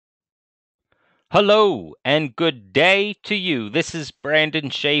Hello and good day to you. This is Brandon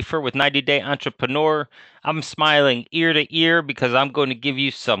Schaefer with 90 Day Entrepreneur. I'm smiling ear to ear because I'm going to give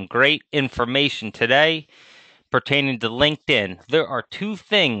you some great information today pertaining to LinkedIn. There are two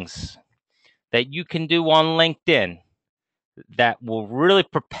things that you can do on LinkedIn that will really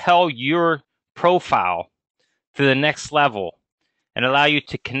propel your profile to the next level and allow you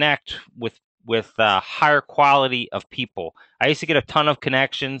to connect with higher quality of people. I used to get a ton of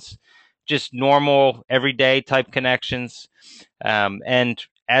connections, just normal, everyday type connections. And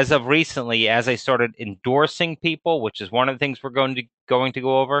as of recently, as I started endorsing people, which is one of the things we're going to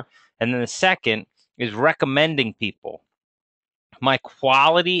go over, and then the second is recommending people. My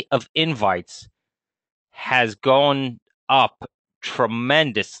quality of invites has gone up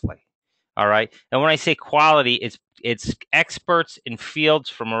tremendously. All right. And when I say quality, it's experts in fields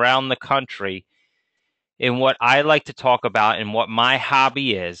from around the country in what I like to talk about and what my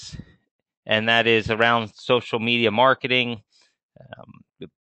hobby is, and that is around social media marketing,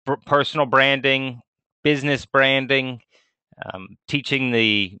 personal branding, business branding, teaching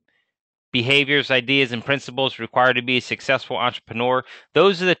the behaviors, ideas, and principles required to be a successful entrepreneur.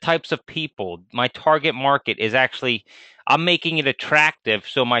 Those are the types of people. My target market is actually, I'm making it attractive.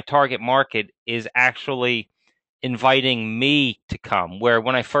 So my target market is actually inviting me to come. Where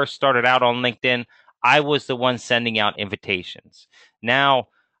when I first started out on LinkedIn, I was the one sending out invitations. Now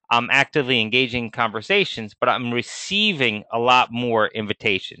I'm actively engaging in conversations, but I'm receiving a lot more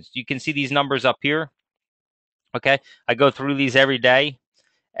invitations. You can see these numbers up here. Okay. I go through these every day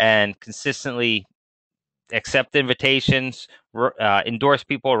and consistently accept invitations, endorse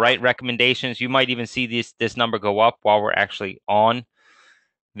people, write recommendations. You might even see this number go up while we're actually on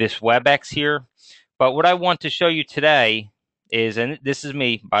this WebEx here. But what I want to show you today is, and this is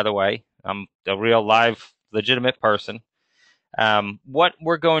me, by the way, I'm a real live, legitimate person. What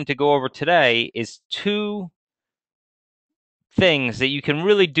we're going to go over today is two things that you can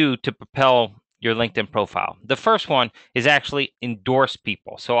really do to propel your LinkedIn profile. The first one is actually endorse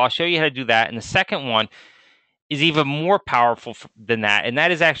people. So I'll show you how to do that. And the second one is even more powerful than that. And that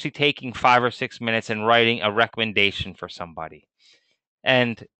is actually taking 5 or 6 minutes and writing a recommendation for somebody.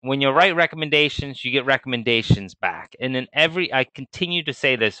 And when you write recommendations, you get recommendations back. And then I continue to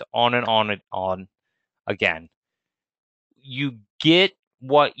say this on and on and on again. You get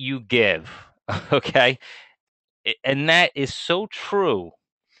what you give. Okay. And that is so true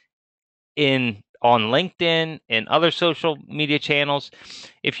on LinkedIn and other social media channels.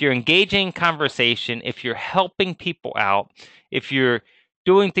 If you're engaging in conversation, if you're helping people out, if you're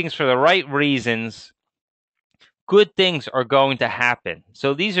doing things for the right reasons, good things are going to happen.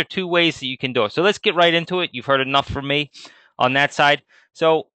 So these are two ways that you can do it. So let's get right into it. You've heard enough from me on that side.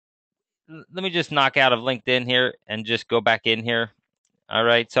 So let me just knock out of LinkedIn here and just go back in here. All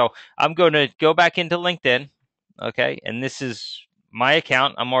right. So I'm going to go back into LinkedIn. Okay. And this is my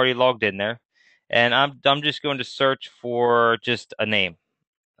account. I'm already logged in there. And I'm just going to search for just a name,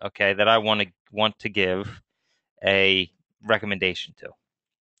 okay, that I want to give a recommendation to.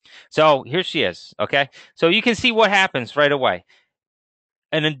 So here she is, okay? So you can see what happens right away.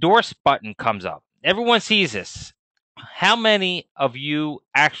 An endorse button comes up. Everyone sees this. How many of you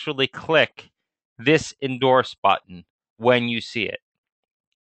actually click this endorse button when you see it?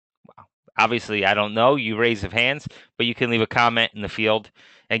 Obviously, I don't know. You raise of hands, but you can leave a comment in the field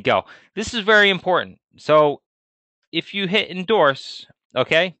and go. This is very important. So if you hit endorse,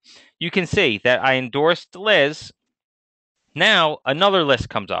 okay, you can see that I endorsed Liz. Now another list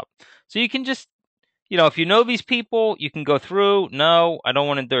comes up. So you can just, if you know these people, you can go through. No, I don't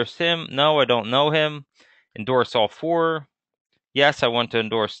want to endorse him. No, I don't know him. Endorse all four. Yes, I want to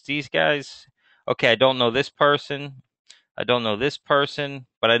endorse these guys. Okay, I don't know this person. I don't know this person,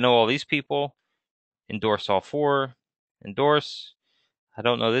 but I know all these people. Endorse all four. Endorse. I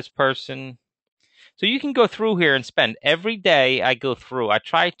don't know this person. So you can go through here and spend every day I go through. I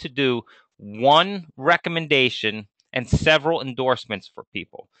try to do one recommendation and several endorsements for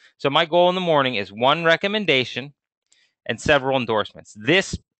people. So my goal in the morning is one recommendation and several endorsements.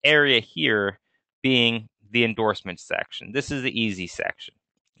 This area here being the endorsement section. This is the easy section.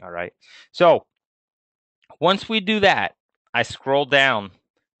 All right. So once we do that, I scroll down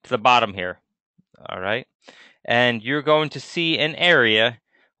to the bottom here. All right. And you're going to see an area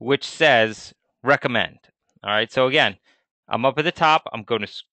which says recommend. All right. So again, I'm up at the top. I'm going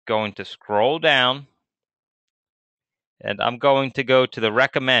to scroll down, and I'm going to go to the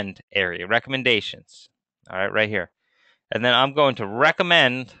recommend area, recommendations. All right, right here. And then I'm going to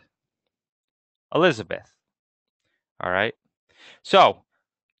recommend Elizabeth. All right. So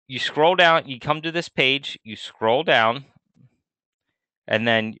you scroll down, you come to this page, you scroll down, and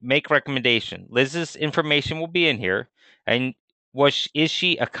then make recommendation. Liz's information will be in here. And is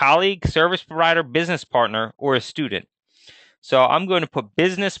she a colleague, service provider, business partner, or a student? So I'm going to put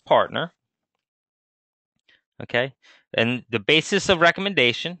business partner. Okay. And the basis of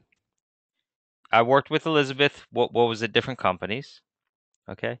recommendation, I worked with Elizabeth. What was at different companies?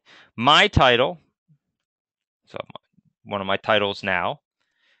 Okay. My title, so one of my titles now,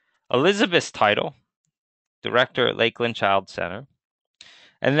 Elizabeth's title, director at Lakeland Child Center.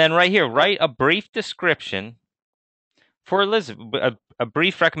 And then right here, write a brief description for Elizabeth, a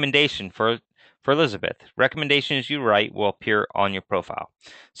brief recommendation for Elizabeth. Recommendations you write will appear on your profile.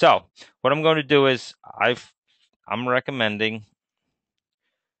 So what I'm going to do is I'm recommending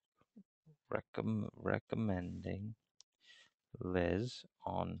Liz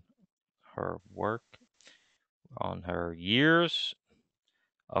on her work, on her years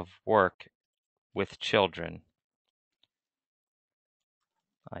of work with children.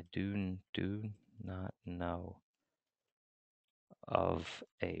 I do not know of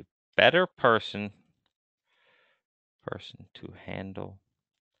a better person to handle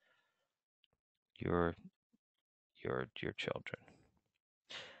your children.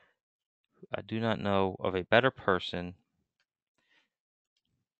 I do not know of a better person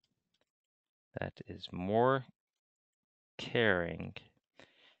that is more caring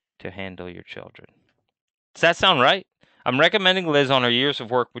to handle your children. Does that sound right? I'm recommending Liz on her years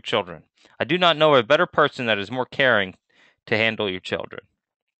of work with children. I do not know a better person that is more caring to handle your children.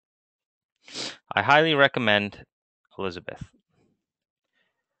 I highly recommend Elizabeth.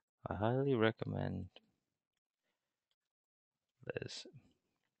 I highly recommend Liz.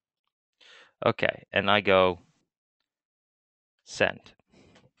 Okay, and I go send.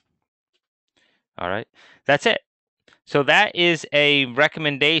 All right, that's it. So that is a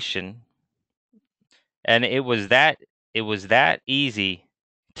recommendation, and it was that easy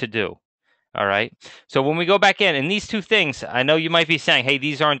to do. All right. So when we go back in, and these two things, I know you might be saying, hey,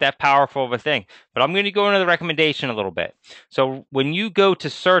 these aren't that powerful of a thing, but I'm going to go into the recommendation a little bit. So when you go to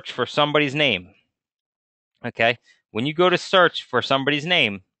search for somebody's name, okay, when you go to search for somebody's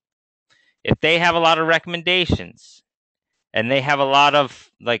name, if they have a lot of recommendations and they have a lot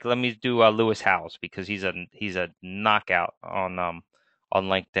of, like, let me do Lewis Howes, because he's a knockout on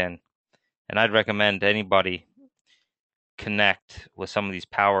LinkedIn, and I'd recommend anybody connect with some of these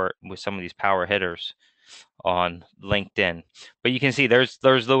power hitters on LinkedIn. But you can see there's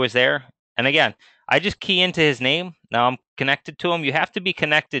Lewis there. And again, I just key into his name. Now I'm connected to him. You have to be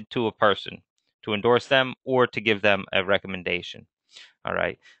connected to a person to endorse them or to give them a recommendation. All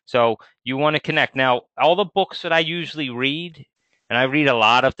right. So you want to connect. Now, all the books that I usually read, and I read a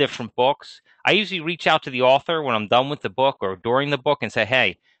lot of different books, I usually reach out to the author when I'm done with the book or during the book and say,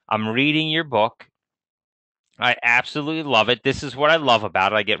 hey, I'm reading your book. I absolutely love it. This is what I love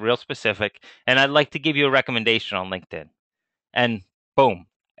about it. I get real specific, and I'd like to give you a recommendation on LinkedIn. And boom,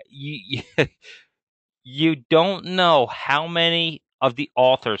 you you don't know how many of the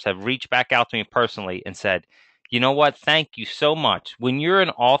authors have reached back out to me personally and said, you know what? Thank you so much. When you're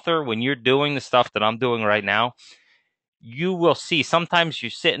an author, when you're doing the stuff that I'm doing right now, you will see. Sometimes you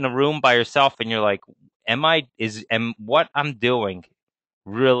sit in a room by yourself and you're like, am what I'm doing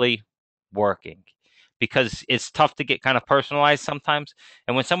really working? Because it's tough to get kind of personalized sometimes.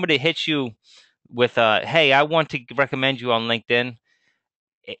 And when somebody hits you with hey, I want to recommend you on LinkedIn,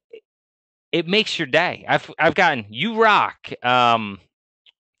 it makes your day. I've gotten, you rock.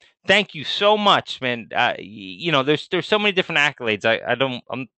 Thank you so much, man. There's so many different accolades.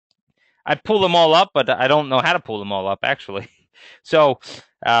 I'd pull them all up, but I don't know how to pull them all up actually. So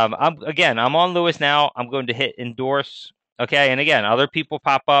I'm on Lewis now. I'm going to hit endorse. Okay, and again, other people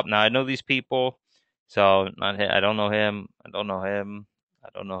pop up. Now I know these people, so I don't know him. I don't know him. I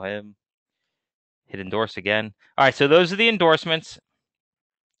don't know him. Hit endorse again. All right, so those are the endorsements.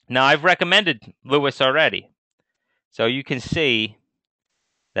 Now I've recommended Lewis already, so you can see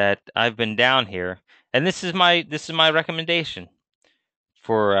that I've been down here, and this is my recommendation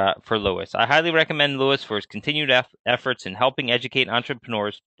for Lewis. I highly recommend Lewis for his continued efforts in helping educate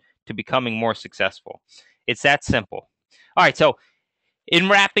entrepreneurs to becoming more successful. It's that simple. All right, so in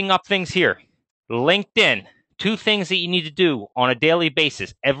wrapping up things here, LinkedIn, 2 things that you need to do on a daily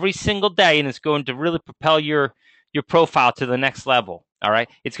basis every single day, and it's going to really propel your profile to the next level. All right,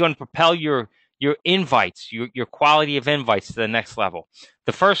 it's going to propel your invites, your quality of invites to the next level.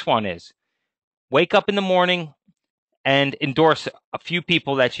 The first one is wake up in the morning and endorse a few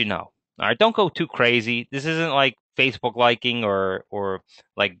people that you know. All right, don't go too crazy. This isn't like Facebook liking or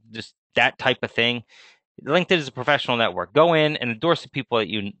like just that type of thing. LinkedIn is a professional network. Go in and endorse the people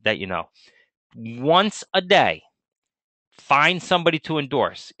that you know. Once a day, find somebody to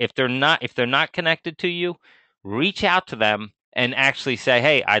endorse. If they're not connected to you, reach out to them and actually say,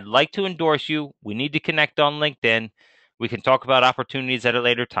 hey, I'd like to endorse you. We need to connect on LinkedIn. We can talk about opportunities at a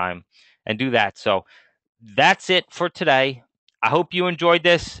later time and do that. So that's it for today. I hope you enjoyed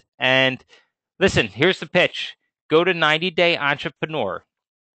this. And listen, here's the pitch. Go to 90 Day Entrepreneur.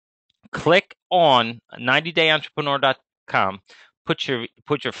 Click on 90dayentrepreneur.com. Put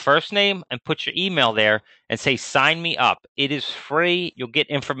your first name and put your email there and say sign me up. It is free. You'll get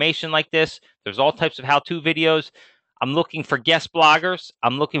information like this. There's all types of how-to videos. I'm looking for guest bloggers.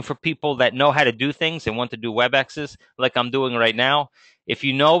 I'm looking for people that know how to do things and want to do WebExes like I'm doing right now. If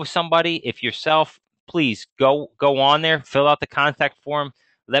you know somebody, if yourself, please go on there, fill out the contact form.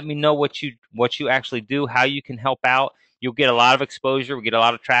 Let me know what you actually do, how you can help out. You'll get a lot of exposure. We get a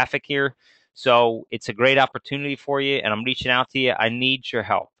lot of traffic here. So it's a great opportunity for you, and I'm reaching out to you. I need your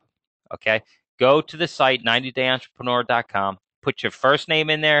help. Okay? Go to the site, 90dayentrepreneur.com. Put your first name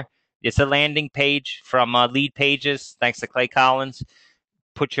in there. It's a landing page from Lead Pages, thanks to Clay Collins.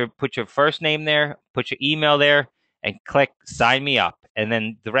 Put your first name there, put your email there, and click sign me up. And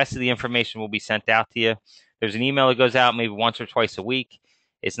then the rest of the information will be sent out to you. There's an email that goes out maybe once or twice a week.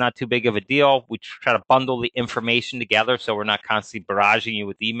 It's not too big of a deal. We try to bundle the information together so we're not constantly barraging you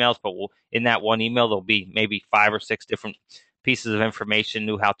with emails, but in that one email, there'll be maybe 5 or 6 different pieces of information,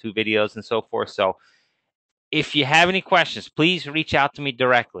 new how-to videos, and so forth. So if you have any questions, please reach out to me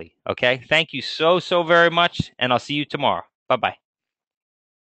directly. Okay? Thank you so very much, and I'll see you tomorrow. Bye-bye.